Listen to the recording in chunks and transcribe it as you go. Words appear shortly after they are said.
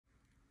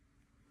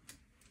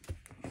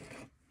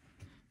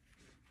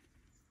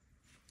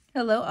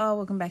Hello all,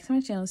 welcome back to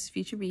my channel. It's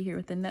Future B here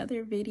with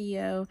another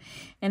video,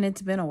 and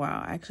it's been a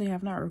while. I actually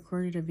have not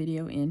recorded a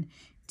video in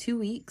 2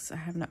 weeks. I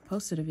have not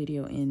posted a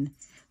video in,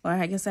 well,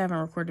 I guess I haven't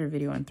recorded a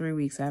video in 3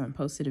 weeks. I haven't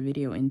posted a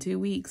video in 2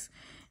 weeks,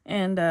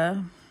 and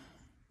I'm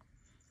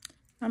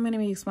going to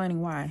be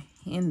explaining why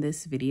in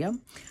this video.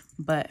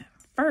 But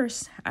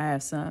first, I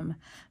have some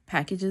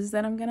packages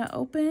that I'm going to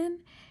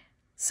open,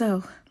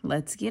 so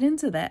let's get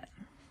into that.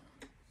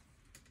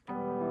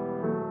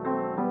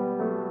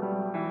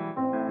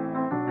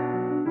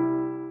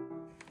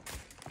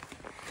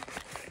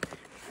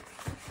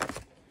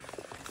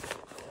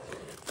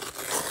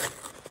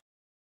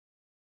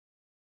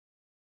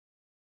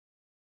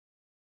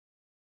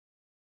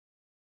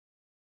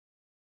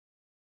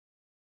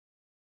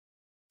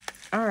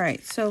 All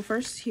right, so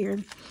first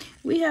here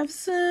we have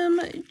some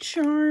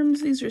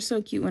charms. These are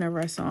so cute whenever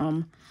I saw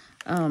them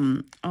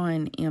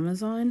on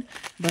Amazon,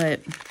 but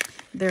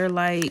they're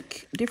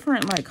like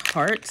different like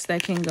hearts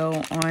that can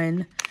go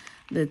on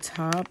the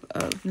top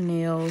of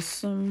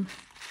nails. You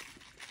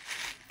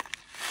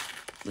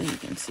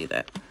can see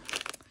that.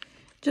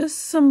 Just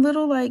some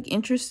little like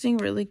interesting,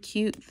 really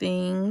cute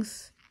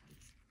things.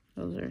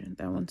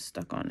 That one's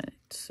stuck on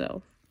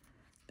itself.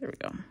 There we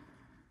go.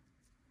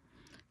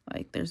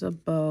 Like there's a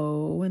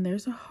bow and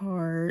there's a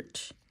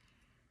heart.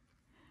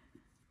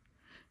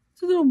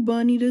 It's a little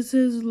bunny that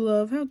says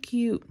love. How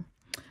cute.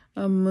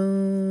 A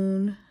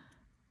moon.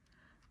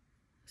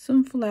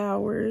 Some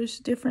flowers.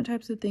 Different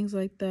types of things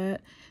like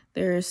that.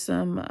 There's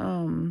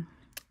some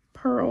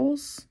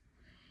pearls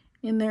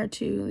in there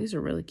too. These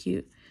are really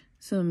cute.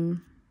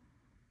 Some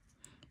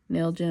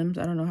nail gems.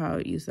 I don't know how I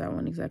would use that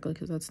one exactly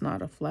because that's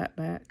not a flat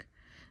back.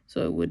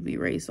 So it would be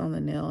raised on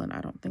the nail, and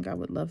I don't think I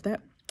would love that.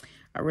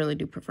 I really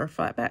do prefer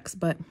flatbacks,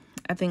 but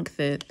I think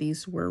that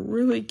these were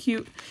really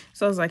cute.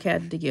 So I was like,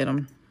 had to get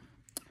them.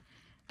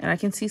 And I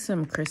can see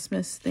some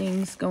Christmas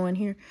things going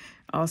here.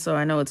 Also,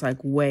 I know it's like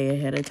way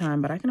ahead of time,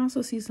 but I can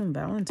also see some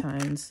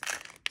Valentine's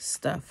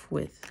stuff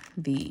with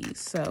these.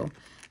 So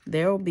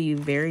they'll be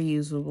very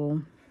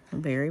usable,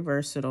 very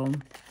versatile.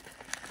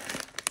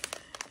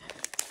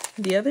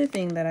 The other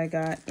thing that I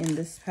got in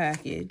this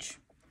package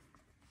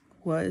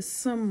was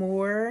some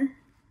more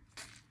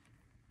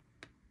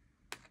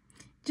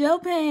gel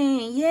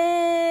paint.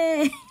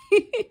 Yay!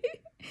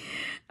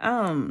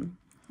 I'm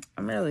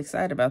really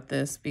excited about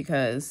this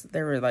because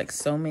there were like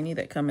so many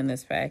that come in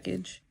this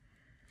package.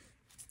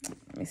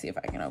 Let me see if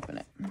I can open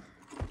it.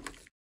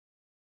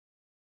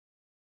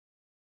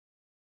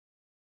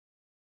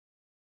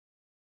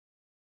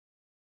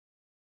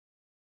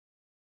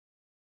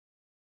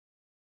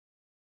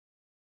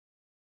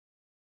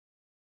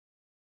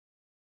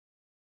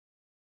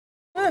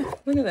 Ah,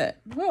 look at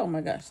that. Oh my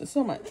gosh, there's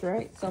so much,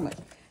 right? So much.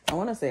 I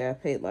want to say I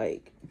paid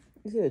like,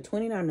 is it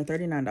 $29 to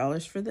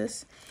 $39 for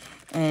this?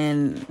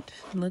 And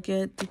look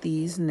at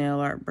these nail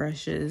art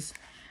brushes.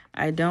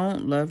 I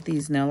don't love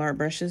these nail art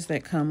brushes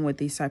that come with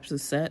these types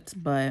of sets,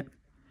 but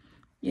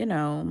you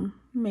know,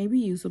 maybe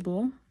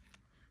usable.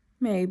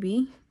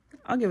 Maybe.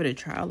 I'll give it a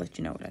try. I'll let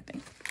you know what I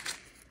think.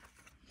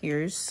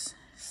 Here's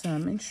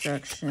some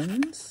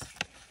instructions.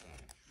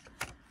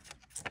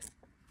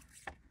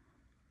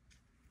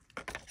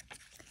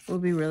 It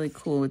would be really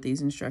cool with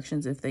these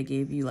instructions if they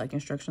gave you like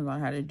instructions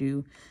on how to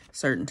do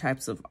certain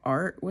types of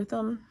art with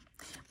them,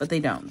 but they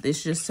don't.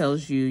 This just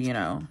tells you, you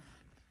know,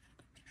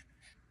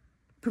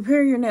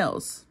 prepare your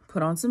nails,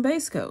 put on some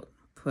base coat,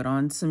 put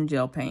on some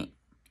gel paint,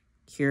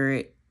 cure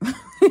it.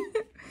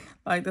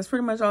 Like that's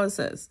pretty much all it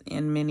says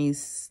in many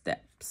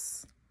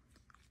steps.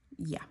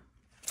 Yeah.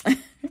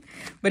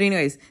 But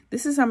anyways,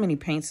 this is how many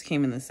paints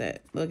came in the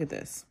set. Look at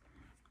this.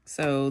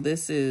 So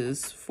this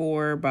is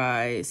 4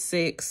 by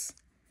 6.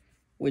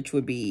 Which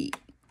would be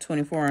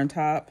 24 on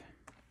top,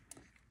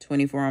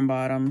 24 on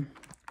bottom,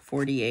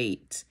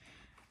 48.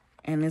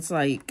 And it's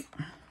like,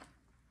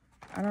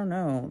 I don't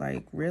know,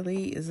 like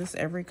really, is this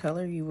every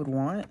color you would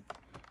want?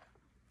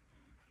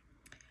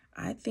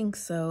 I think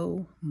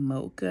so.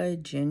 Mocha,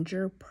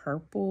 ginger,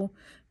 purple,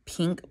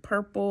 pink,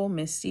 purple,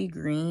 misty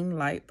green,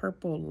 light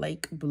purple,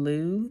 lake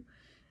blue,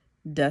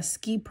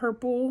 dusky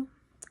purple,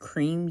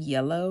 cream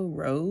yellow,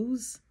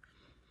 rose,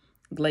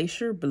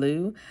 glacier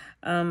blue.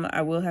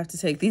 I will have to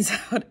take these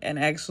out and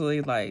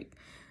actually like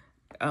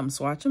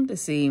swatch them to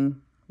see, you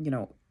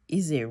know,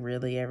 is it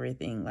really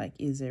everything? Like,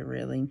 is it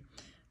really?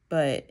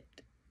 But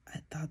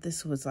I thought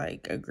this was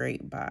like a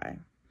great buy.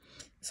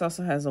 This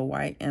also has a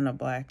white and a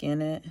black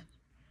in it.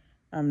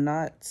 I'm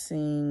not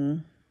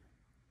seeing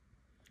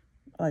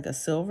like a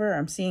silver.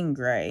 I'm seeing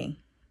gray,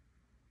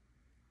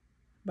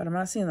 but I'm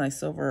not seeing like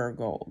silver or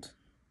gold.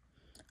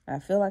 I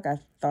feel like I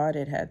thought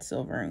it had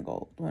silver and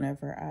gold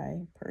whenever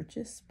I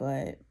purchased,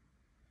 but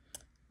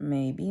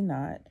maybe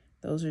not.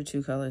 Those are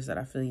 2 colors that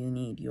I feel you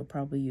need. You'll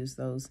probably use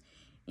those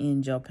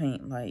in gel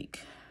paint like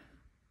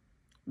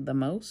the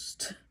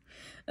most.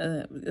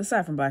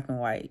 Aside from black and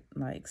white,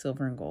 like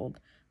silver and gold.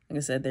 Like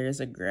I said, there is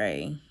a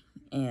gray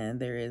and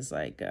there is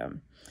like,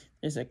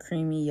 there's a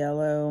creamy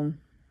yellow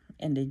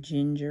and a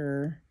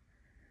ginger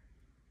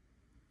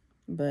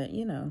But,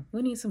 you know,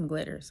 we need some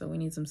glitter, so we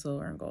need some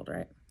silver and gold,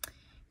 right?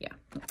 Yeah.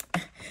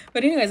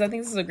 But anyways, I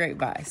think this is a great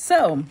buy.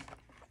 So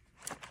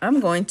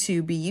I'm going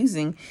to be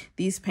using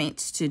these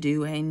paints to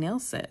do a nail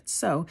set.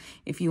 So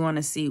if you want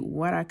to see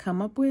what I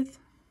come up with,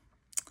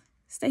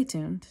 stay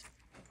tuned.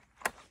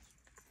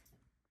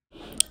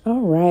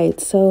 All right,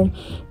 so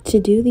to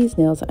do these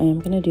nails, I am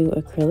going to do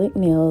acrylic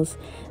nails.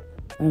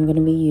 I'm going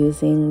to be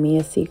using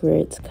Mia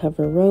Secret's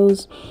Cover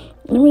Rose.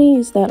 And I'm going to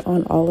use that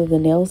on all of the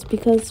nails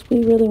because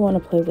we really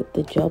want to play with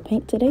the gel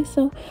paint today.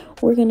 So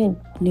we're going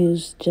to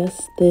use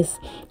just this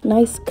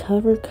nice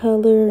cover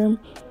color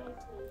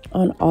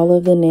on all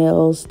of the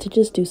nails to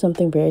just do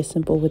something very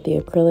simple with the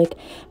acrylic.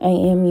 I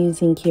am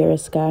using Kiara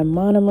Secret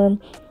Monomer.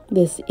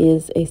 This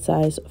is a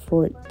size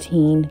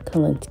 14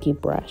 Kolinsky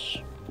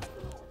brush.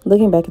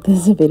 Looking back at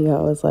this video,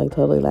 I was like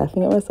totally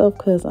laughing at myself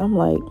because I'm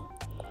like,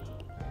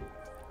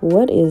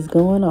 what is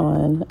going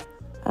on?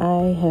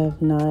 I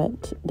have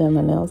not done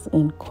my nails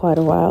in quite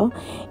a while,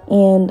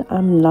 and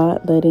I'm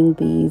not letting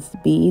these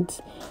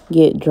beads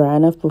get dry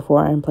enough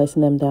before I'm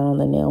placing them down on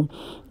the nail.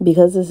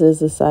 Because this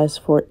is a size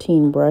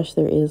 14 brush,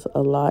 there is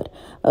a lot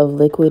of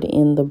liquid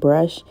in the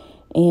brush,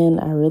 and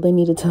I really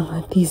needed to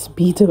let these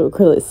beads of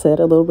acrylic set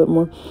a little bit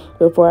more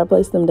before I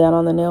place them down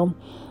on the nail.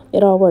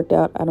 It all worked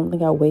out. I don't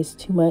think I waste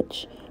too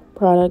much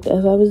product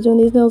as I was doing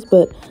these nails,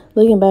 but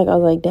looking back, I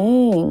was like,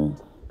 dang,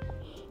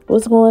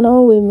 what's going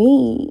on with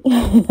me?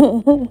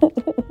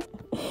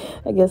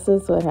 I guess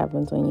that's what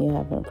happens when you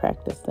haven't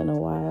practiced in a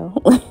while.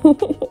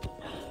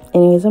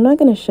 Anyways, I'm not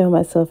going to show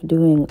myself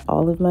doing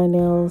all of my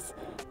nails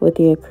with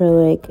the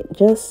acrylic,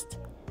 just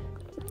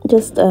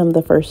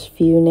the first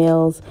few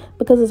nails,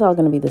 because it's all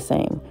going to be the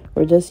same.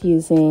 We're just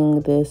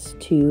using this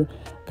to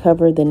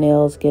cover the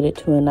nails, get it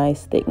to a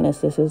nice thickness.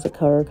 This is a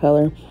cover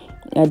color.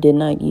 I did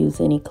not use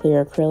any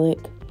clear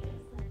acrylic.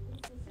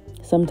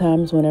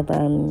 Sometimes whenever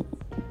I'm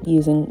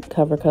using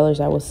cover colors,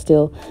 I will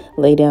still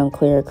lay down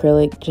clear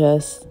acrylic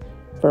just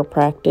for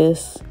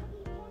practice,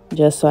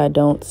 just so I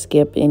don't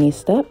skip any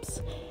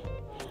steps.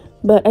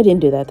 But I didn't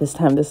do that this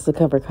time. This is a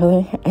cover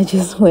color. I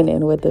just went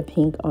in with the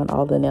pink on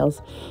all the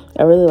nails.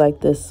 I really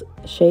like this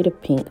shade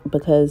of pink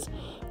because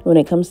when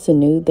it comes to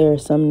nude, there are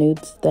some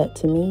nudes that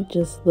to me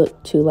just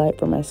look too light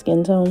for my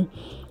skin tone.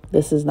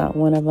 This is not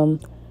one of them.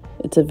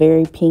 It's a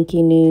very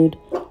pinky nude,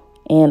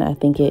 and I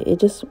think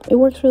it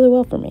works really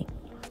well for me.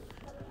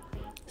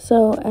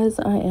 So as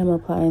I am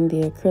applying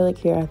the acrylic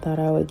here, I thought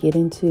I would get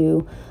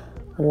into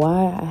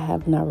why I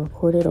have not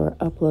recorded or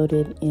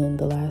uploaded in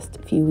the last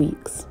few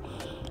weeks.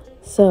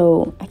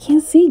 So I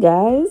can't see,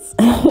 guys.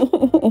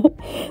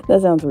 That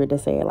sounds weird to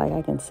say, like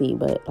I can see,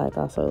 but like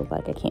also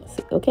like I can't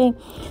see. Okay.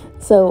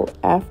 So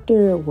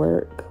after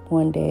work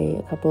one day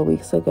a couple of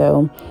weeks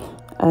ago,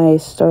 I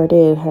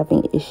started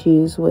having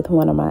issues with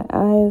one of my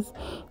eyes.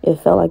 It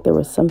felt like there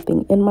was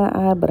something in my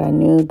eye, but I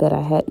knew that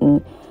I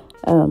hadn't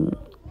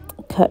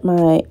cut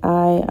my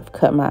eye. I've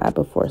cut my eye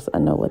before, so I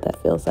know what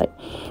that feels like.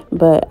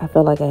 But I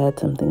felt like I had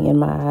something in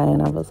my eye,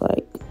 and I was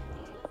like,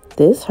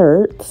 this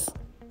hurts.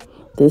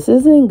 This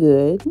isn't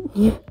good.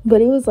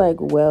 But it was like,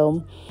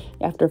 well,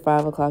 after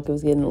 5 o'clock, it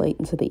was getting late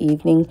into the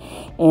evening,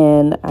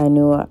 and I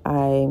knew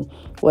I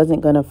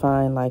wasn't going to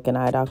find like an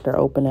eye doctor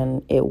open,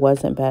 and it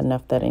wasn't bad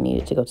enough that I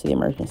needed to go to the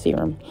emergency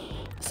room.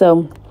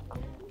 So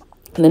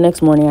the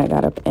next morning I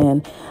got up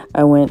and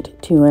I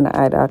went to an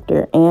eye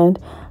doctor, and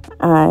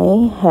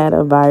I had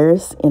a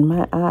virus in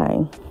my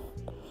eye.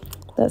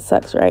 That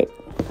sucks, right?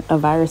 A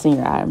virus in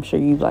your eye. I'm sure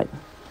you've like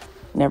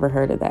never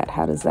heard of that.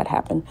 How does that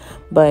happen?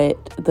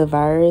 But the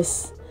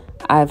virus,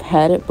 I've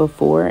had it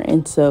before,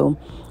 and so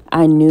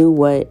I knew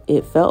what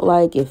it felt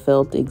like. It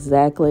felt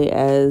exactly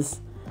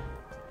as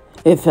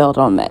it felt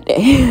on that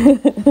day.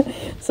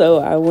 So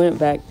I went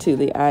back to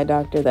the eye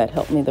doctor that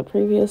helped me the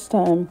previous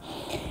time,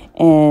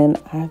 and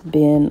I've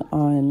been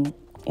on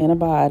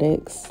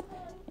antibiotics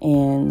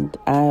and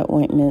eye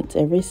ointments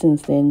ever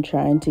since then,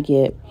 trying to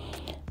get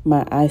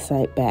my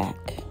eyesight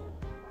back.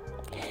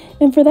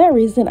 And for that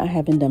reason, I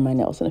haven't done my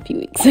nails in a few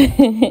weeks.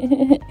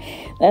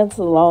 That's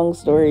a long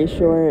story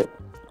short.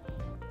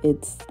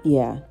 It's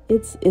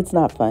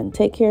not fun.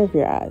 Take care of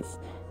your eyes,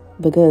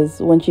 because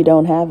once you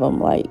don't have them,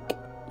 like,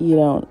 you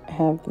don't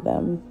have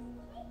them.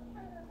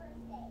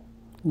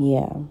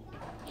 Yeah.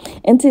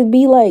 And to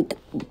be like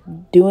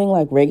doing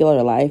like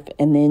regular life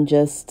and then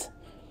just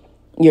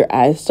your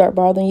eyes start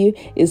bothering you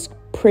is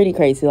pretty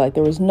crazy. Like,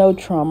 there was no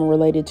trauma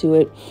related to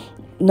it.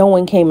 No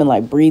one came and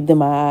like breathed in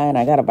my eye and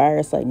I got a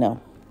virus. Like,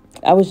 no,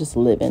 I was just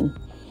living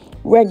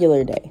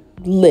regular day,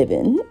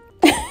 living.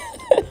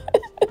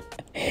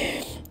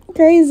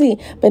 Crazy.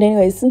 But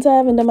anyways, since I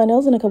haven't done my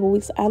nails in a couple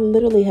weeks, I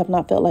literally have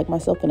not felt like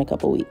myself in a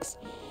couple weeks.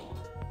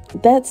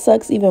 That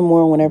sucks even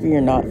more whenever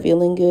you're not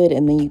feeling good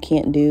and then you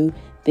can't do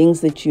things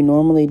that you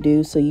normally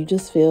do. So you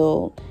just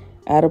feel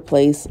out of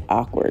place,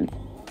 awkward.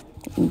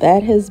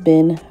 That has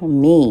been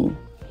me.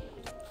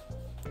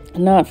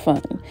 Not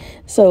fun.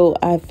 So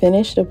I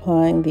finished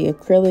applying the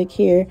acrylic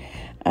here.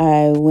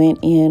 I went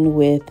in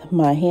with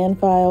my hand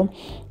file,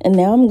 and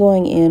now I'm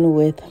going in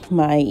with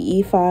my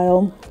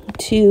e-file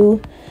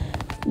to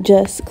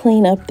just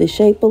clean up the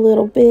shape a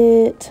little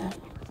bit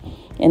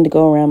and to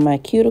go around my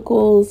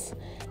cuticles.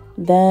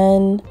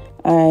 Then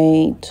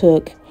I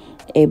took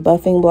a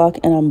buffing block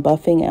and I'm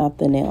buffing out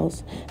the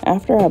nails.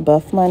 After I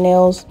buff my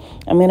nails,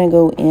 I'm going to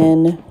go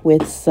in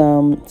with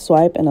some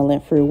swipe and a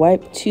lint-free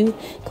wipe to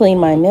clean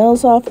my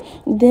nails off.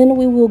 Then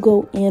we will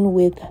go in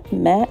with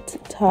matte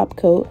top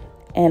coat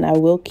and I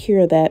will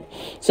cure that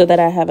so that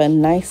I have a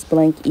nice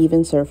blank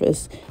even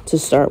surface to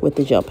start with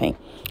the gel paint.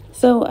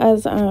 So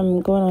as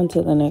I'm going on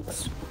to the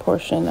next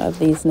portion of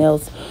these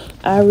nails,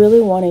 I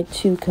really wanted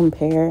to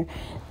compare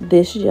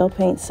this gel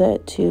paint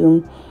set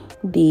to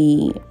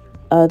the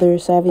other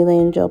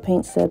Saviland gel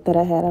paint set that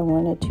I had. I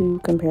wanted to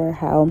compare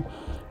how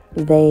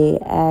they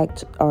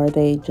act. Are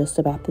they just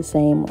about the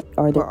same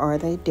or are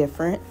they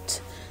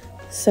different?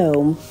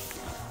 So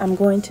I'm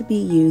going to be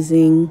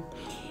using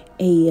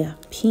a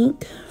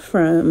pink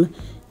from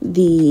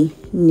the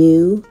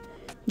Nude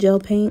gel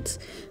paints.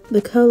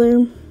 The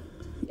color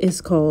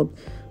is called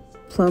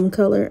plum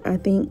color, I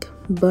think,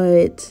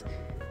 but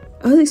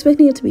I was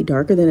expecting it to be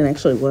darker than it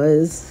actually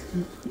was.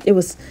 It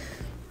was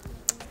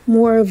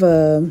more of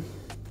a,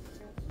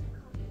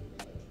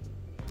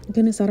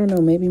 goodness, I don't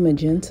know, maybe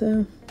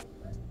magenta.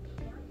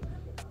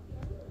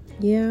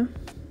 Yeah.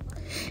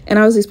 And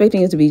I was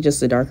expecting it to be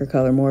just a darker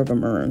color, more of a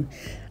maroon.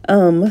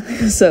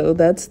 So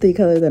that's the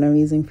color that I'm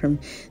using from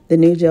the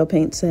new gel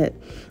paint set.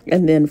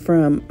 And then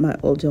from my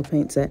old gel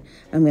paint set,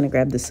 I'm going to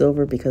grab the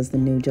silver because the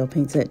new gel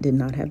paint set did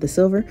not have the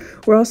silver.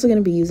 We're also going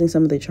to be using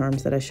some of the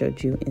charms that I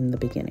showed you in the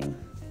beginning.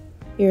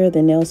 Here are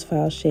the nails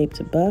file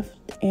shaped, buffed,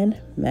 and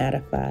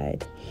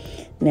mattified.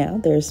 Now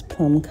there's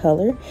plum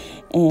color,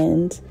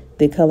 and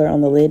the color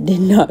on the lid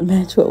did not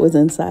match what was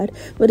inside,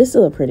 but it's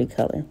still a pretty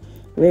color.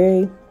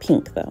 Very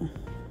pink though.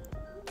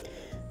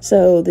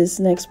 So this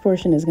next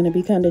portion is going to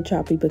be kind of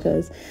choppy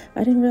because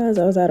I didn't realize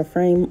I was out of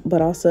frame,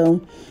 but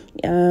also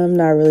I'm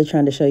not really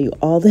trying to show you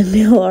all the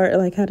nail art,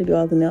 like how to do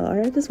all the nail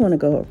art. I just want to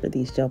go over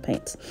these gel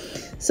paints.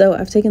 So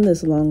I've taken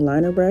this long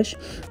liner brush.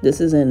 This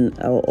is an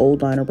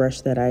old liner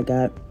brush that I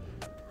got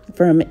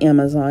from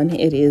Amazon.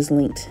 It is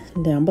linked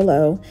down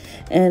below.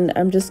 And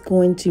I'm just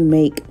going to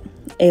make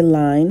a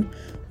line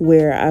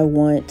where I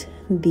want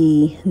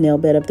the nail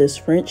bed of this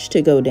French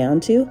to go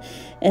down to.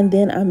 And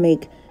then I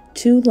make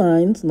two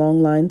lines,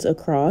 long lines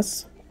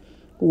across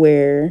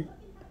where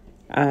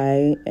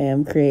I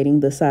am creating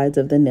the sides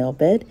of the nail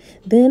bed.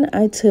 Then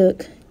I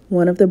took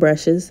one of the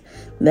brushes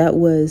that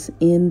was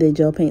in the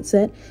gel paint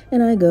set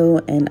and I go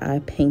and I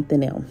paint the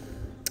nail.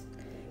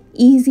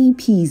 Easy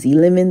peasy,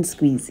 lemon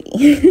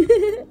squeezy.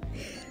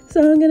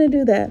 So I'm going to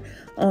do that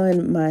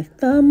on my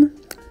thumb,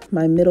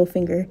 my middle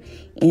finger,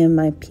 and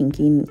my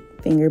pinky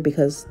finger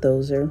because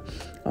those are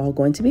all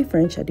going to be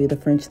French. I do the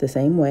French the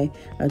same way.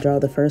 I draw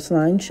the first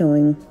line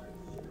showing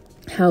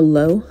how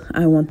low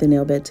I want the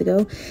nail bed to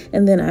go,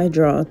 and then I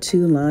draw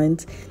two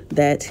lines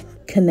that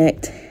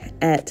connect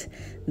at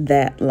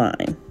that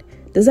line.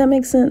 Does that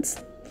make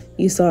sense?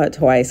 You saw it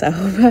twice. I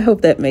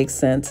hope that makes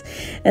sense.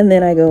 And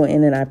then I go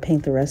in and I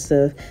paint the rest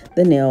of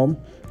the nail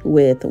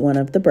with one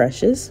of the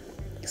brushes.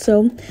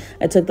 So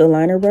I took the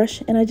liner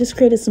brush and I just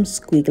created some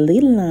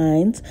squiggly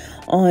lines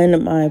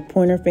on my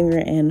pointer finger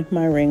and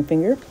my ring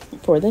finger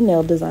for the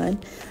nail design.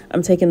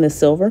 I'm taking the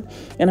silver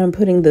and I'm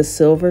putting the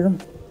silver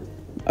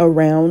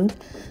around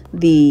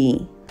the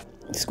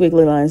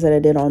squiggly lines that I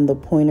did on the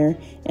pointer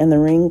and the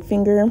ring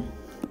finger.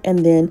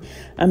 And then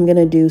I'm going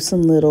to do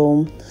some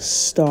little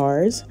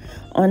stars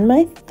on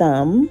my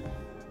thumb.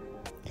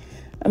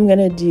 I'm going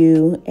to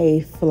do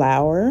a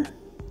flower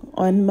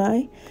on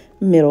my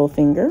middle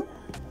finger.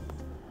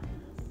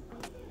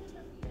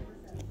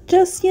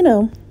 Just, you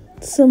know,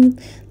 some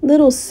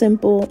little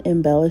simple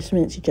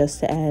embellishments just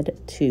to add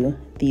to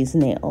these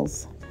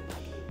nails.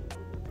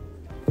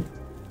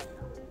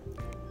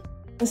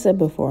 I said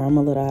before, I'm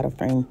a little out of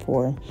frame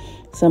for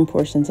some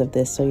portions of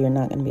this, so you're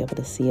not going to be able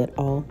to see it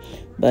all,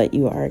 but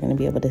you are going to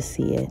be able to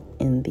see it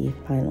in the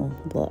final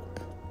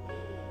look.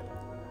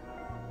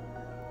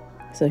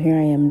 So here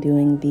I am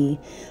doing the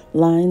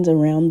lines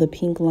around the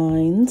pink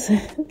lines.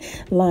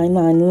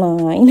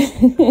 line.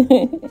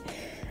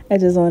 I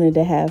just wanted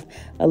to have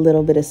a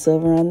little bit of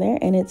silver on there,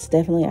 and it's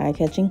definitely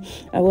eye-catching.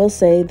 I will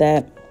say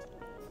that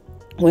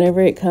whenever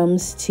it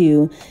comes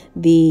to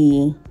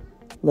the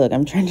look,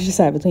 I'm trying to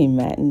decide between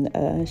matte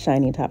and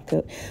shiny top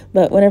coat.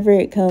 But whenever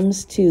it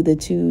comes to the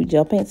two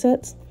gel paint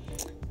sets,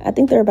 I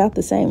think they're about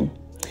the same.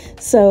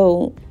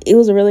 So it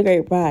was a really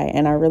great buy,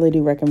 and I really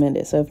do recommend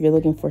it. So if you're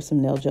looking for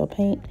some nail gel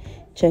paint,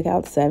 check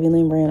out the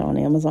Saviland brand on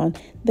Amazon.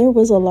 There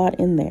was a lot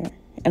in there,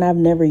 and I've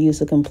never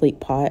used a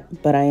complete pot,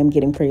 but I am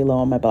getting pretty low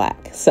on my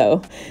black.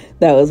 So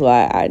that was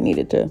why I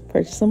needed to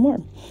purchase some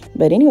more.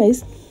 But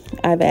anyways,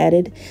 I've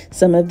added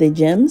some of the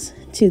gems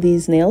to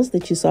these nails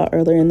that you saw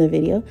earlier in the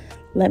video.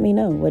 Let me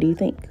know. What do you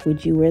think?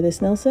 Would you wear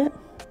this nail set?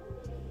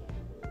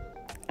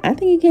 I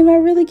think it came out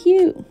really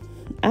cute.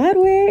 I'd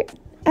wear it.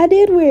 I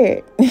did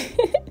wear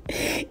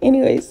it.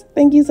 Anyways,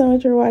 thank you so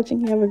much for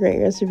watching. Have a great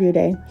rest of your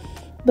day.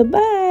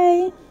 Bye-bye.